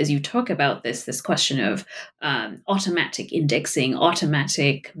as you talk about this question of automatic indexing,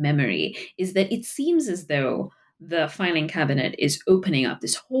 automatic memory, is that it seems as though the filing cabinet is opening up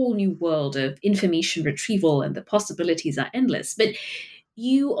this whole new world of information retrieval, and the possibilities are endless. But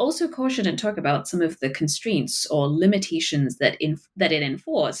you also caution and talk about some of the constraints or limitations that it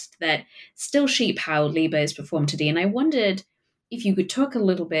enforced that still shape how labor is performed today. And I wondered if you could talk a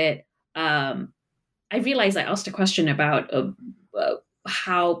little bit. I realized I asked a question about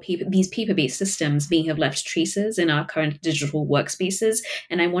how these paper-based systems may have left traces in our current digital workspaces.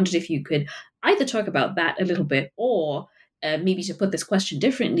 And I wondered if you could either talk about that a little bit, or maybe, to put this question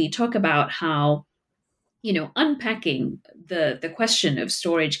differently, talk about how, unpacking the question of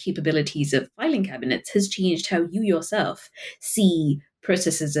storage capabilities of filing cabinets has changed how you yourself see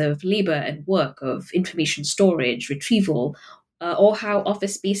processes of labor and work, of information storage, retrieval, or how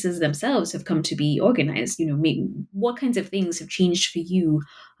office spaces themselves have come to be organized. Maybe what kinds of things have changed for you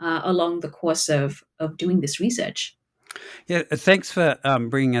along the course of doing this research? Yeah, thanks for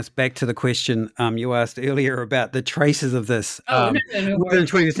bringing us back to the question you asked earlier about the traces of this No within the worries.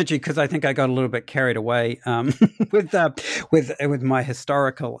 20th century, because I think I got a little bit carried away with my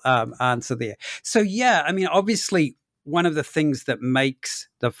historical answer there. So yeah, I mean, obviously, one of the things that makes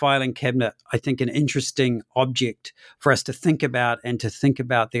the filing cabinet, I think, an interesting object for us to think about, and to think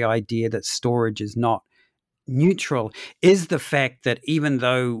about the idea that storage is not neutral, is the fact that even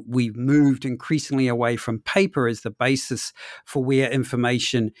though we've moved increasingly away from paper as the basis for where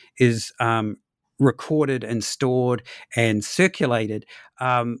information is recorded and stored and circulated,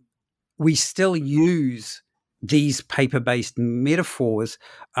 we still use these paper-based metaphors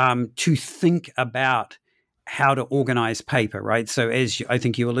to think about how to organize paper, right? So I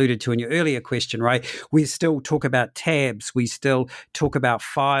think you alluded to in your earlier question, right, we still talk about tabs, we still talk about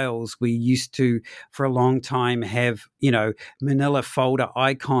files. We used to, for a long time, have, manila folder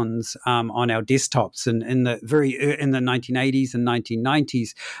icons on our desktops, and in the 1980s and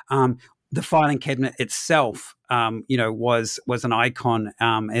 1990s, the filing cabinet itself, was an icon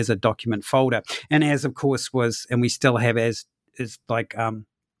as a document folder, and as of course and we still have as like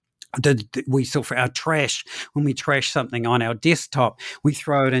we still, for our trash, when we trash something on our desktop, we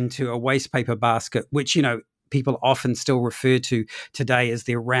throw it into a waste paper basket, which people often still refer to today as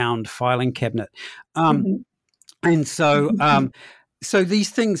their round filing cabinet. Mhm. And so so these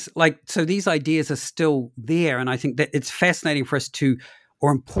things, these ideas are still there, and I think that it's fascinating for us to,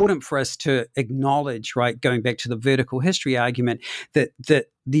 or important for us to acknowledge, right, going back to the vertical history argument, that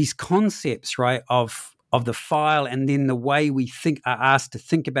these concepts, right, of the file, and then the way we are asked to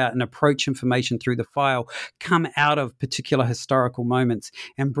think about and approach information through the file, come out of particular historical moments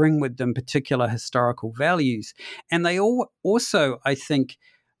and bring with them particular historical values. And they all also, I think,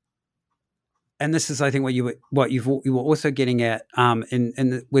 and this is, I think, what you were also getting at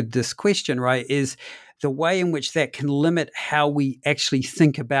with this question, right, is the way in which that can limit how we actually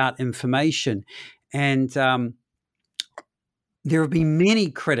think about information. And there have been many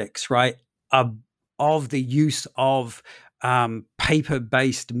critics, right, of the use of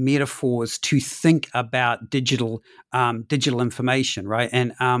paper-based metaphors to think about digital information, right?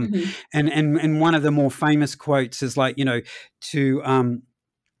 And and one of the more famous quotes is like,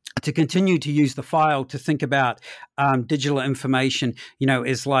 to continue to use the file to think about digital information,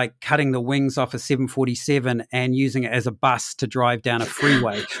 is like cutting the wings off a 747 and using it as a bus to drive down a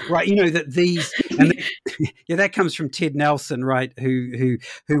freeway, right? Yeah, that comes from Ted Nelson, right? Who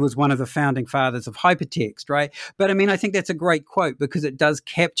was one of the founding fathers of hypertext, right? But I mean, I think that's a great quote because it does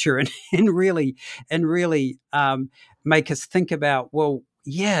capture and really make us think about, well,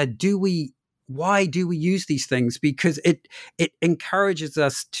 yeah, why do we use these things? Because it encourages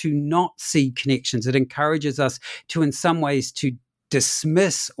us to not see connections. It encourages us to, in some ways, to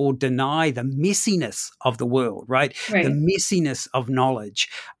dismiss or deny the messiness of the world, right? Right. The messiness of knowledge.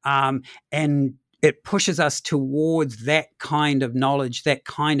 And it pushes us towards that kind of knowledge, that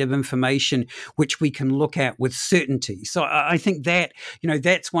kind of information, which we can look at with certainty. So I think that,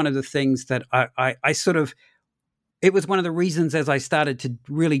 that's one of the things that I sort of, it was one of the reasons, as I started to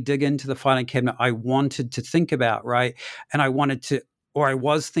really dig into the filing cabinet, I wanted to think about, right? And I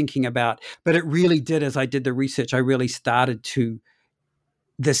was thinking about, but it really did, as I did the research, I really started to,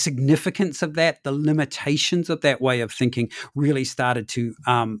 the significance of that, the limitations of that way of thinking really started to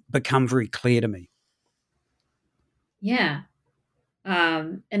become very clear to me. Yeah.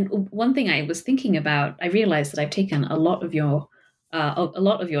 And one thing I was thinking about, I realized that I've taken a lot of your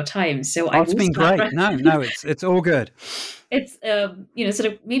time. So I It's will been start. great. No, it's all good. It's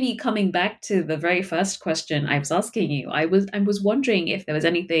sort of maybe coming back to the very first question I was asking you. I was wondering if there was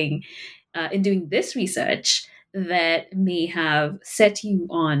anything in doing this research that may have set you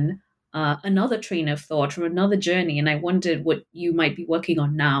on another train of thought or another journey, and I wondered what you might be working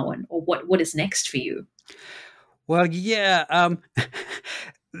on now, or what is next for you. Well, yeah.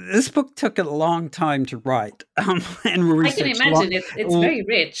 This book took a long time to write and research. I can imagine it's very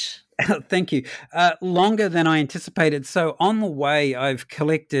rich. Thank you. Longer than I anticipated. So on the way, I've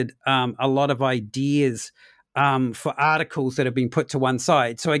collected a lot of ideas for articles that have been put to one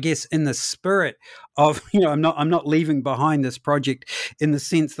side. So I guess in the spirit of, I'm not leaving behind this project in the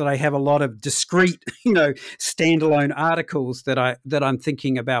sense that I have a lot of discrete, standalone articles that I'm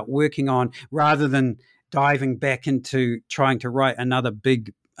thinking about working on, rather than diving back into trying to write another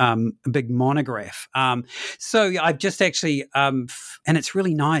big monograph. So I've just actually, and it's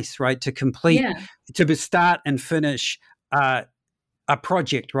really nice, right, to complete, to start and finish a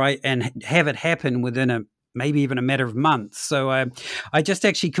project, right, and have it happen within maybe even a matter of months. So I just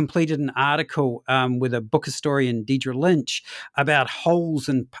actually completed an article with a book historian, Deidre Lynch, about holes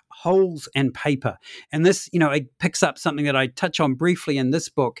and paper. And this, it picks up something that I touch on briefly in this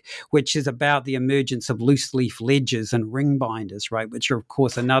book, which is about the emergence of loose leaf ledgers and ring binders, right? Which are, of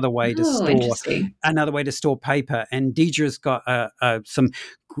course, another way to store paper. And Deidre's got a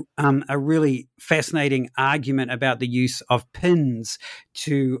really fascinating argument about the use of pins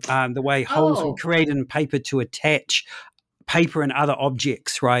to the way holes were created in paper to attach paper and other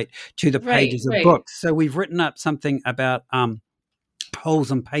objects, right, to the pages of books. So we've written up something about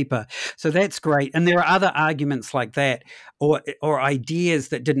holes in paper. So that's great. And there are other arguments like that, or ideas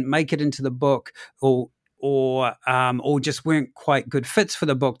that didn't make it into the book, or just weren't quite good fits for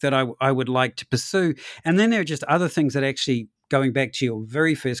the book that I would like to pursue. And then there are just other things that actually, going back to your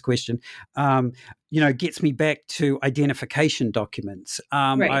very first question, gets me back to identification documents.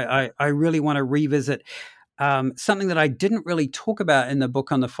 I really want to revisit something that I didn't really talk about in the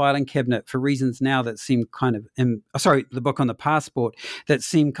book on the filing cabinet for reasons now that seem kind of, the book on the passport that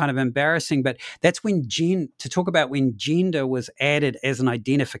seem kind of embarrassing, but that's when when gender was added as an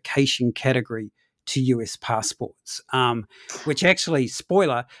identification category to US passports, which actually,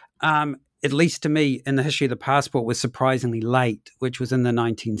 spoiler, at least to me, in the history of the passport, was surprisingly late, which was in the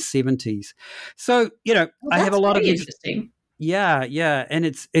 1970s. So, I have a lot of interesting. Yeah, and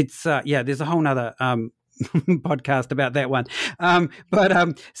it's there's a whole nother podcast about that one.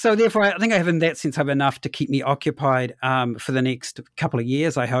 So therefore, I think I have, in that sense, enough to keep me occupied for the next couple of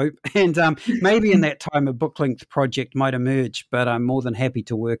years, I hope. And maybe in that time, a book-length project might emerge, but I'm more than happy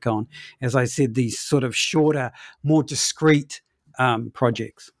to work on, as I said, these sort of shorter, more discrete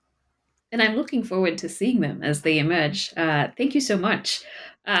projects. And I'm looking forward to seeing them as they emerge. Thank you so much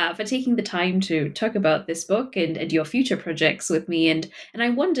for taking the time to talk about this book and your future projects with me. And I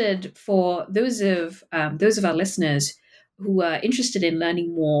wondered, for those of our listeners who are interested in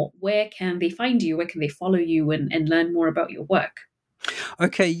learning more, where can they find you? Where can they follow you and learn more about your work?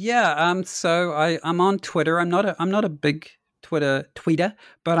 Okay, yeah. So I'm on Twitter. I'm not a big tweeter,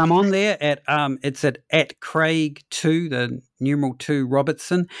 but I'm on there at Craig2, the numeral 2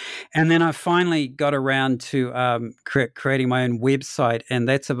 Robertson. And then I finally got around to creating my own website, and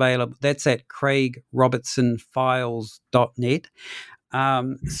that's available. That's at craigrobertsonfiles.net.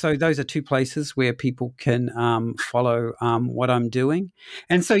 So those are two places where people can follow what I'm doing.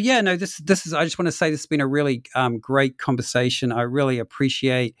 And so, this is, I just want to say, this has been a really great conversation. I really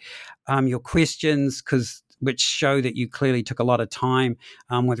appreciate your questions, which show that you clearly took a lot of time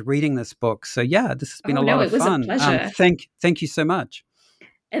with reading this book. So this has been a lot of fun. It was a pleasure. Thank you so much.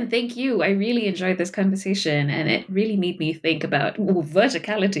 And thank you. I really enjoyed this conversation, and it really made me think about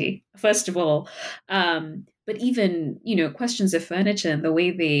verticality, first of all, but even, questions of furniture and the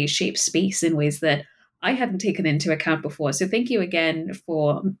way they shape space in ways that I hadn't taken into account before. So thank you again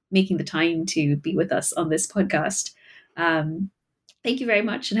for making the time to be with us on this podcast. Thank you very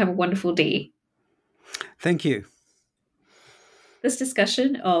much, and have a wonderful day. Thank you. This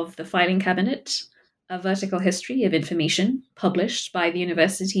discussion of The Filing Cabinet, A Vertical History of Information, published by the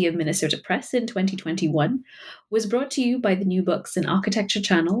University of Minnesota Press in 2021, was brought to you by the New Books in Architecture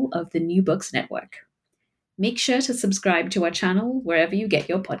channel of the New Books Network. Make sure to subscribe to our channel wherever you get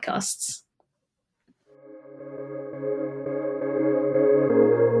your podcasts.